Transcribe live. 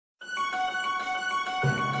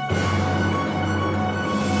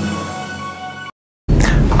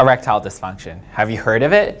Erectile dysfunction. Have you heard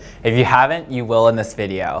of it? If you haven't, you will in this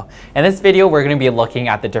video. In this video, we're going to be looking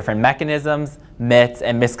at the different mechanisms, myths,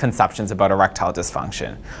 and misconceptions about erectile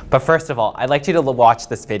dysfunction. But first of all, I'd like you to watch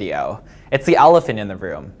this video. It's the elephant in the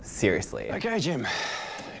room. Seriously. Okay, Jim.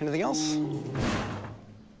 Anything else?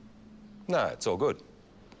 No, it's all good.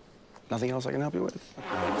 Nothing else I can help you with?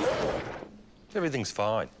 Everything's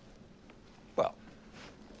fine. Well,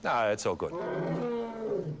 no, it's all good.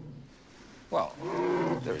 Well,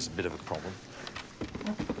 there is a bit of a problem.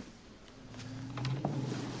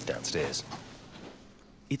 Downstairs.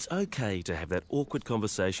 It's okay to have that awkward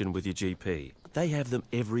conversation with your GP. They have them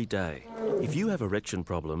every day. If you have erection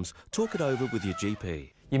problems, talk it over with your GP.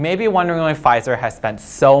 You may be wondering why Pfizer has spent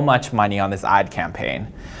so much money on this ad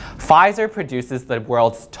campaign. Pfizer produces the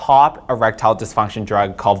world's top erectile dysfunction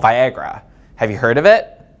drug called Viagra. Have you heard of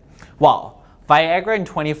it? Well, Viagra in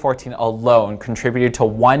 2014 alone contributed to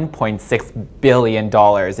 $1.6 billion in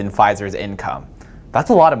Pfizer's income. That's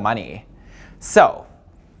a lot of money. So,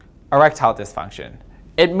 erectile dysfunction.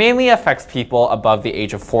 It mainly affects people above the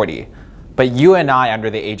age of 40, but you and I under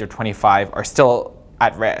the age of 25 are still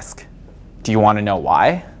at risk. Do you want to know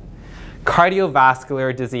why?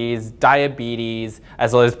 Cardiovascular disease, diabetes,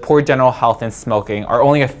 as well as poor general health and smoking are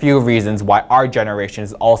only a few reasons why our generation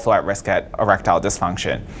is also at risk at erectile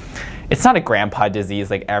dysfunction. It's not a grandpa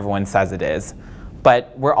disease like everyone says it is,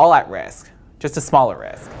 but we're all at risk, just a smaller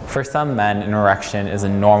risk. For some men, an erection is a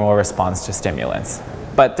normal response to stimulants,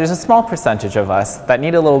 but there's a small percentage of us that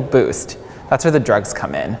need a little boost. That's where the drugs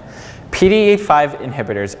come in. PDE5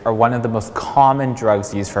 inhibitors are one of the most common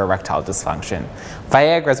drugs used for erectile dysfunction.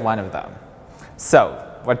 Viagra is one of them. So,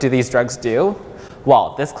 what do these drugs do?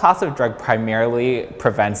 Well, this class of drug primarily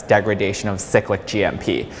prevents degradation of cyclic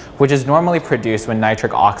GMP, which is normally produced when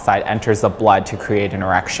nitric oxide enters the blood to create an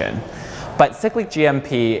erection. But cyclic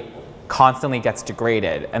GMP constantly gets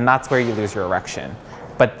degraded, and that's where you lose your erection.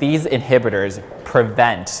 But these inhibitors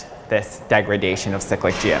prevent this degradation of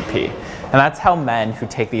cyclic GMP. And that's how men who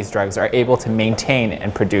take these drugs are able to maintain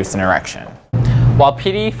and produce an erection. While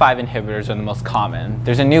PDE5 inhibitors are the most common,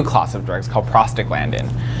 there's a new class of drugs called prostaglandin.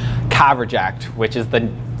 Caverject, which is the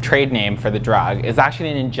trade name for the drug, is actually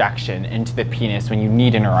an injection into the penis when you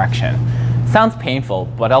need an erection. Sounds painful,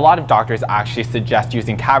 but a lot of doctors actually suggest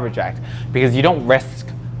using Caverject because you don't risk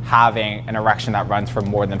having an erection that runs for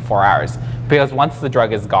more than 4 hours. Because once the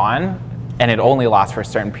drug is gone, and it only lasts for a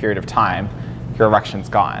certain period of time, your erection's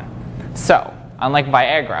gone. So, unlike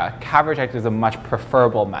Viagra, Caverject is a much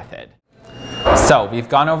preferable method. So, we've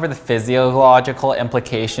gone over the physiological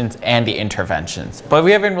implications and the interventions, but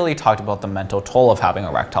we haven't really talked about the mental toll of having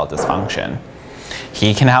erectile dysfunction.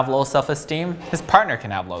 He can have low self-esteem, his partner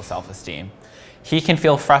can have low self-esteem. He can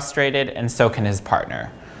feel frustrated, and so can his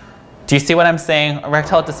partner. Do you see what I'm saying?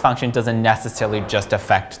 Erectile dysfunction doesn't necessarily just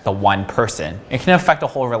affect the one person. It can affect a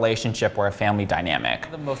whole relationship or a family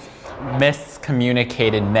dynamic. The most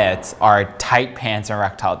miscommunicated myths are tight pants and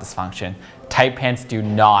erectile dysfunction. Tight pants do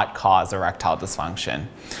not cause erectile dysfunction.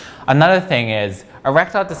 Another thing is,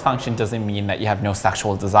 erectile dysfunction doesn't mean that you have no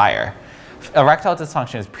sexual desire. Erectile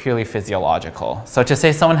dysfunction is purely physiological. So to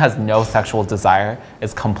say someone has no sexual desire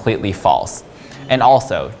is completely false. And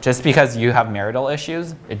also, just because you have marital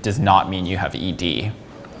issues, it does not mean you have ED.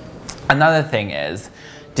 Another thing is,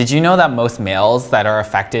 did you know that most males that are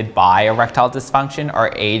affected by erectile dysfunction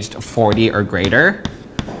are aged 40 or greater?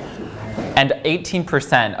 And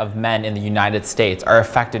 18% of men in the United States are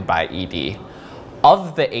affected by ED.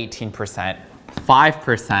 Of the 18%,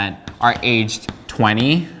 5% are aged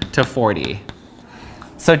 20 to 40.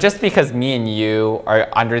 So just because me and you are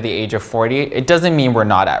under the age of 40, it doesn't mean we're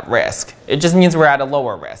not at risk. It just means we're at a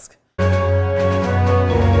lower risk.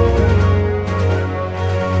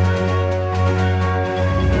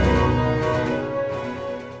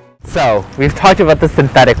 So, we've talked about the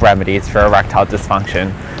synthetic remedies for erectile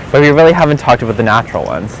dysfunction, but we really haven't talked about the natural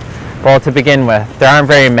ones. Well, to begin with, there aren't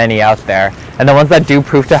very many out there, and the ones that do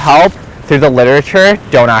prove to help through the literature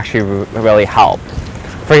don't actually really help.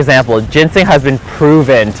 For example, ginseng has been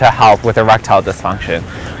proven to help with erectile dysfunction,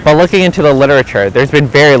 but looking into the literature, there's been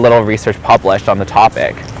very little research published on the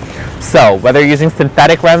topic. So, whether you're using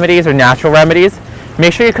synthetic remedies or natural remedies,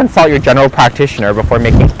 make sure you consult your general practitioner before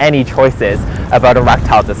making any choices about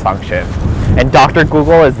erectile dysfunction. And Dr.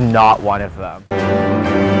 Google is not one of them.